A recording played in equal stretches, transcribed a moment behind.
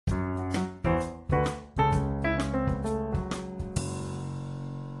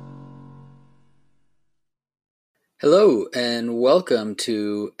Hello, and welcome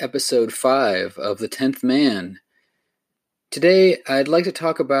to episode 5 of The 10th Man. Today, I'd like to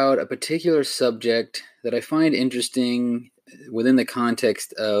talk about a particular subject that I find interesting within the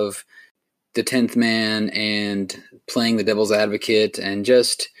context of The 10th Man and playing the devil's advocate and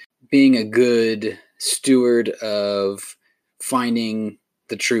just being a good steward of finding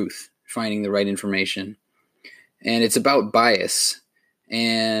the truth, finding the right information. And it's about bias.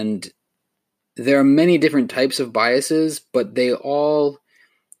 And there are many different types of biases, but they all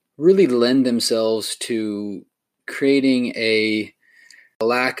really lend themselves to creating a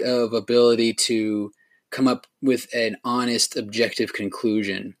lack of ability to come up with an honest, objective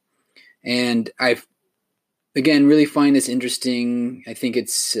conclusion. And I, again, really find this interesting. I think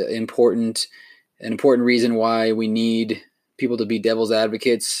it's an important reason why we need people to be devil's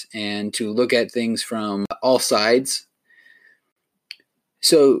advocates and to look at things from all sides.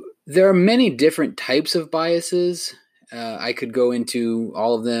 So there are many different types of biases. I could go into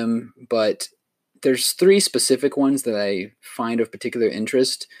all of them, but there's 3 specific ones that I find of particular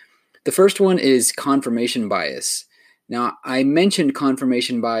interest. The first one is confirmation bias. Now, I mentioned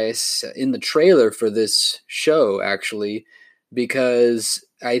confirmation bias in the trailer for this show, actually, because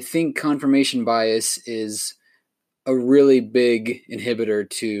I think confirmation bias is a really big inhibitor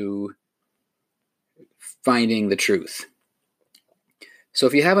to finding the truth. So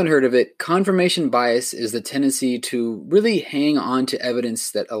if you haven't heard of it, confirmation bias is the tendency to really hang on to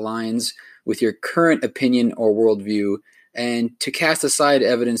evidence that aligns with your current opinion or worldview and to cast aside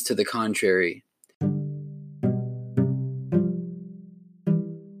evidence to the contrary.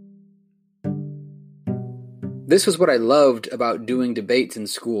 This was what I loved about doing debates in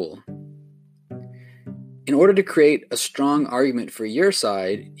school. In order to create a strong argument for your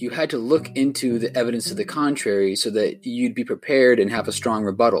side, you had to look into the evidence to the contrary so that you'd be prepared and have a strong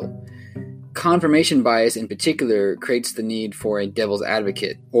rebuttal. Confirmation bias in particular creates the need for a devil's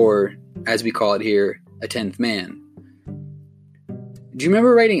advocate, or, as we call it here, a 10th man. Do you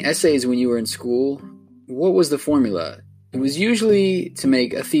remember writing essays when you were in school? What was the formula? It was usually to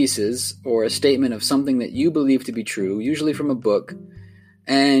make a thesis or a statement of something that you believe to be true, usually from a book,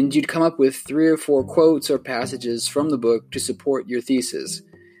 and you'd come up with 3 or 4 quotes or passages from the book to support your thesis.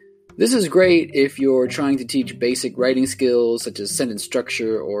 This is great if you're trying to teach basic writing skills such as sentence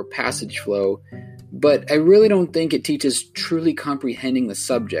structure or passage flow, but I really don't think it teaches truly comprehending the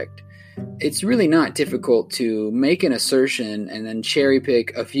subject. It's really not difficult to make an assertion and then cherry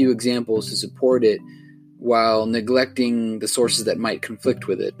pick a few examples to support it while neglecting the sources that might conflict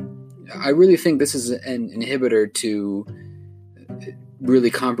with it. I really think this is an inhibitor to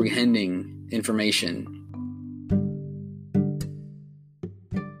really comprehending information.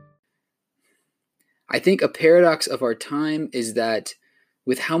 I think a paradox of our time is that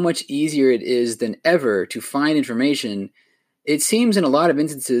with how much easier it is than ever to find information, it seems in a lot of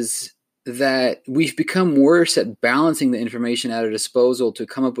instances that we've become worse at balancing the information at our disposal to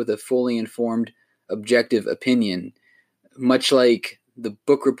come up with a fully informed, objective opinion. Much like the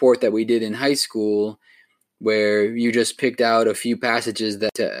book report that we did in high school, where you just picked out a few passages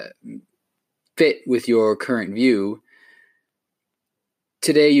that fit with your current view.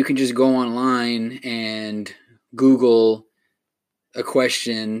 Today, you can just go online and Google a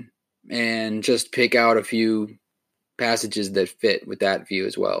question and just pick out a few passages that fit with that view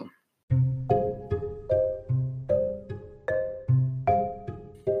as well.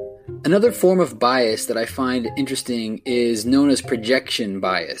 Another form of bias that I find interesting is known as projection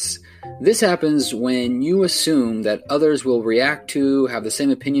bias. This happens when you assume that others will react to, have the same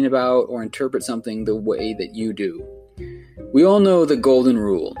opinion about, or interpret something the way that you do. We all know the golden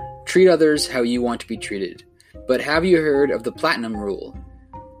rule: treat others how you want to be treated. But have you heard of the platinum rule?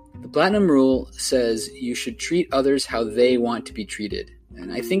 The platinum rule says you should treat others how they want to be treated.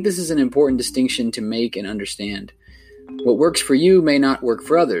 And I think this is an important distinction to make and understand. What works for you may not work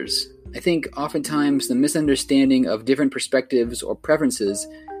for others. I think oftentimes the misunderstanding of different perspectives or preferences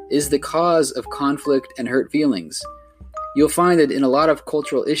is the cause of conflict and hurt feelings. You'll find that in a lot of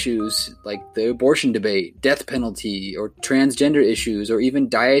cultural issues, like the abortion debate, death penalty, or transgender issues, or even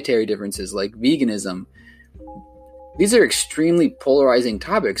dietary differences like veganism, these are extremely polarizing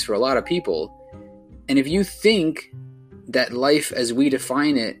topics for a lot of people. And if you think that life as we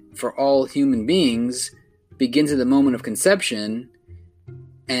define it for all human beings begins at the moment of conception,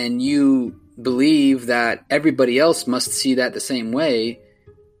 and you believe that everybody else must see that the same way,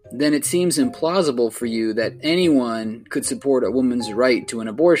 then it seems implausible for you that anyone could support a woman's right to an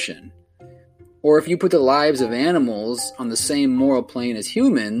abortion. Or if you put the lives of animals on the same moral plane as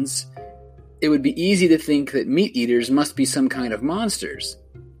humans, it would be easy to think that meat eaters must be some kind of monsters.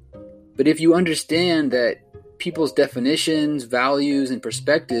 But if you understand that people's definitions, values, and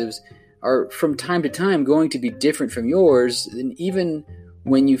perspectives are from time to time going to be different from yours, and even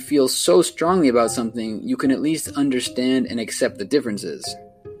when you feel so strongly about something, you can at least understand and accept the differences.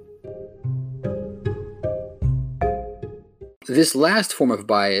 This last form of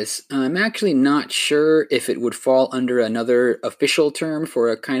bias, I'm actually not sure if it would fall under another official term for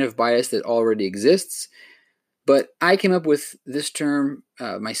a kind of bias that already exists, but I came up with this term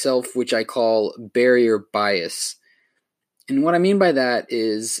myself, which I call barrier bias. And what I mean by that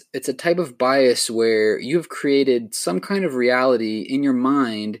is it's a type of bias where you've created some kind of reality in your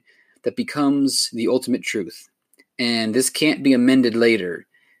mind that becomes the ultimate truth. And this can't be amended later.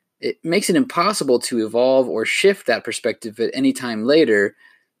 It makes it impossible to evolve or shift that perspective at any time later.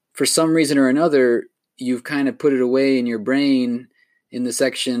 For some reason or another, you've kind of put it away in your brain in the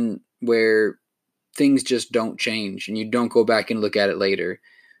section where things just don't change and you don't go back and look at it later.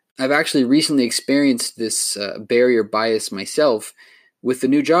 I've actually recently experienced this barrier bias myself with the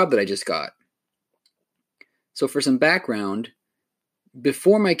new job that I just got. So for some background,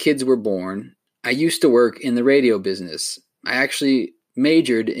 before my kids were born, I used to work in the radio business. I actually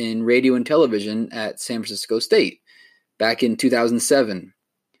majored in radio and television at San Francisco State back in 2007.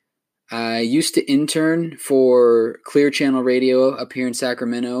 I used to intern for Clear Channel Radio up here in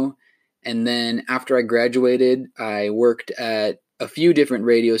Sacramento, and then after I graduated, I worked at a few different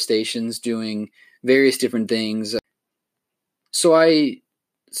radio stations doing various different things. So I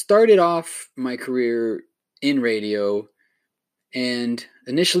started off my career in radio and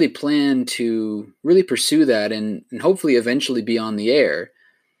initially planned to really pursue that and hopefully eventually be on the air.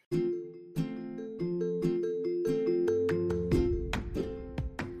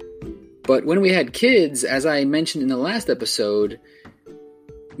 But when we had kids, as I mentioned in the last episode,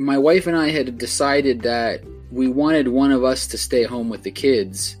 my wife and I had decided that we wanted one of us to stay home with the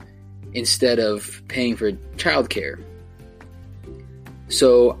kids instead of paying for childcare.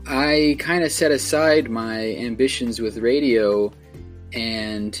 So I kind of set aside my ambitions with radio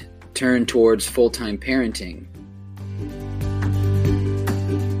and turned towards full-time parenting.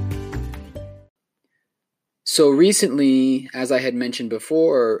 So recently, as I had mentioned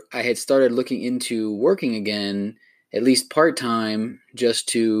before, I had started looking into working again, at least part-time, just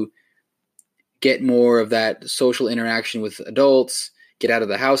to get more of that social interaction with adults, get out of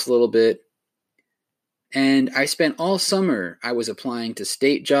the house a little bit. And I spent all summer, I was applying to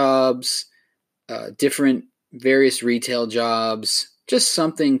state jobs, different various retail jobs, just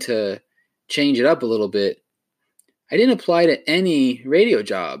something to change it up a little bit. I didn't apply to any radio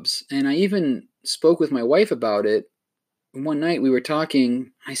jobs, and I even spoke with my wife about it. One night we were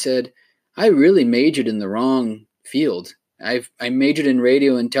talking, I said, I really majored in the wrong field. I majored in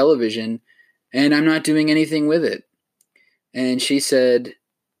radio and television, and I'm not doing anything with it. And she said,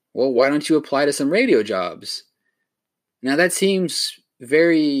 well, why don't you apply to some radio jobs? Now that seems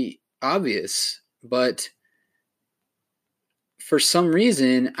very obvious, but for some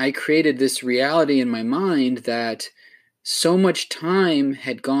reason, I created this reality in my mind that so much time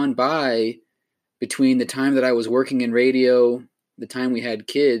had gone by between the time that I was working in radio, the time we had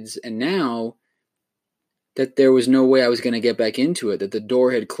kids, and now that there was no way I was going to get back into it, that the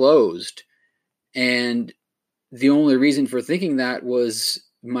door had closed. And the only reason for thinking that was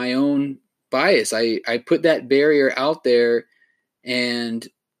my own bias. I put that barrier out there, and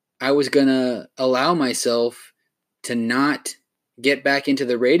I was going to allow myself to not get back into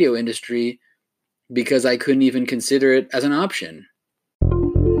the radio industry because I couldn't even consider it as an option.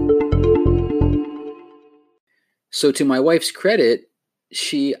 So to my wife's credit,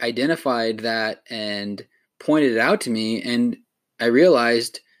 she identified that and pointed it out to me, and I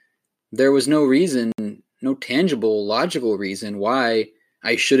realized there was no reason, no tangible, logical reason why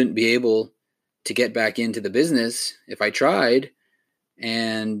I shouldn't be able to get back into the business if I tried.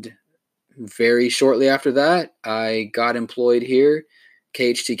 And very shortly after that, I got employed here,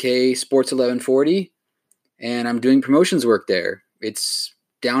 KHTK Sports 1140, and I'm doing promotions work there. It's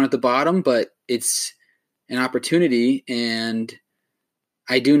down at the bottom, but it's an opportunity, and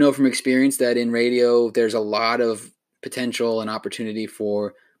I do know from experience that in radio, there's a lot of potential and opportunity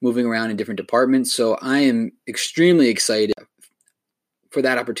for moving around in different departments. So I am extremely excited for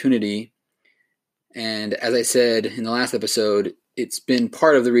that opportunity. And as I said in the last episode, it's been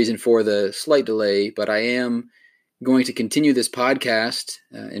part of the reason for the slight delay, but I am going to continue this podcast.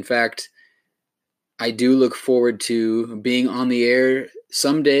 In fact, I do look forward to being on the air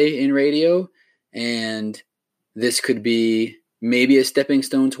someday in radio, and this could be maybe a stepping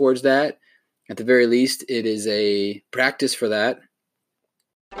stone towards that. At the very least, it is a practice for that.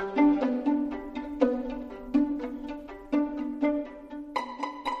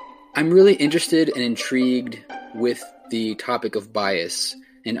 I'm really interested and intrigued with the topic of bias,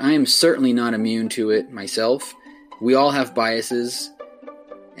 and I am certainly not immune to it myself. We all have biases,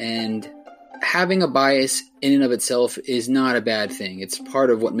 and having a bias in and of itself is not a bad thing. It's part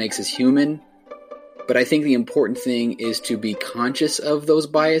of what makes us human, but I think the important thing is to be conscious of those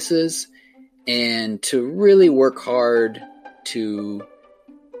biases and to really work hard to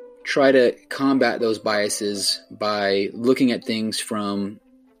try to combat those biases by looking at things from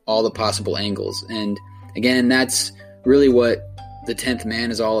all the possible angles. And again, that's really what the 10th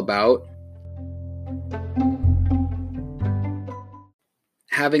Man is all about.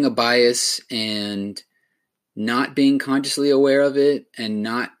 Having a bias and not being consciously aware of it and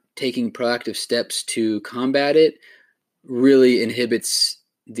not taking proactive steps to combat it really inhibits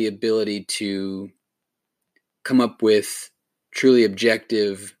the ability to come up with truly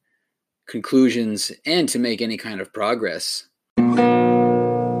objective conclusions and to make any kind of progress.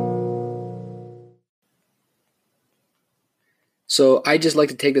 So I'd just like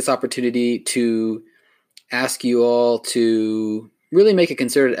to take this opportunity to ask you all to really make a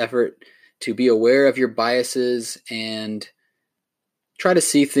concerted effort to be aware of your biases and try to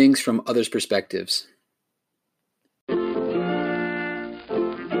see things from others' perspectives.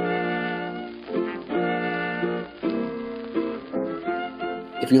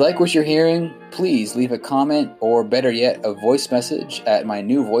 If you like what you're hearing, please leave a comment or better yet, a voice message at my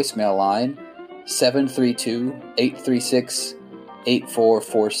new voicemail line,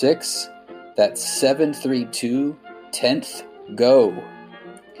 732-836-8446. That's 732-10th-GO.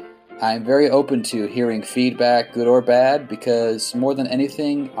 I'm very open to hearing feedback, good or bad, because more than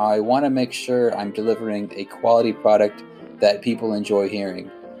anything, I want to make sure I'm delivering a quality product that people enjoy hearing.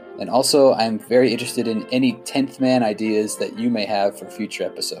 And also, I'm very interested in any 10th Man ideas that you may have for future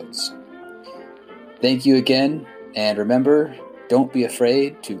episodes. Thank you again, and remember, don't be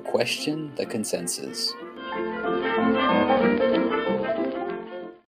afraid to question the consensus.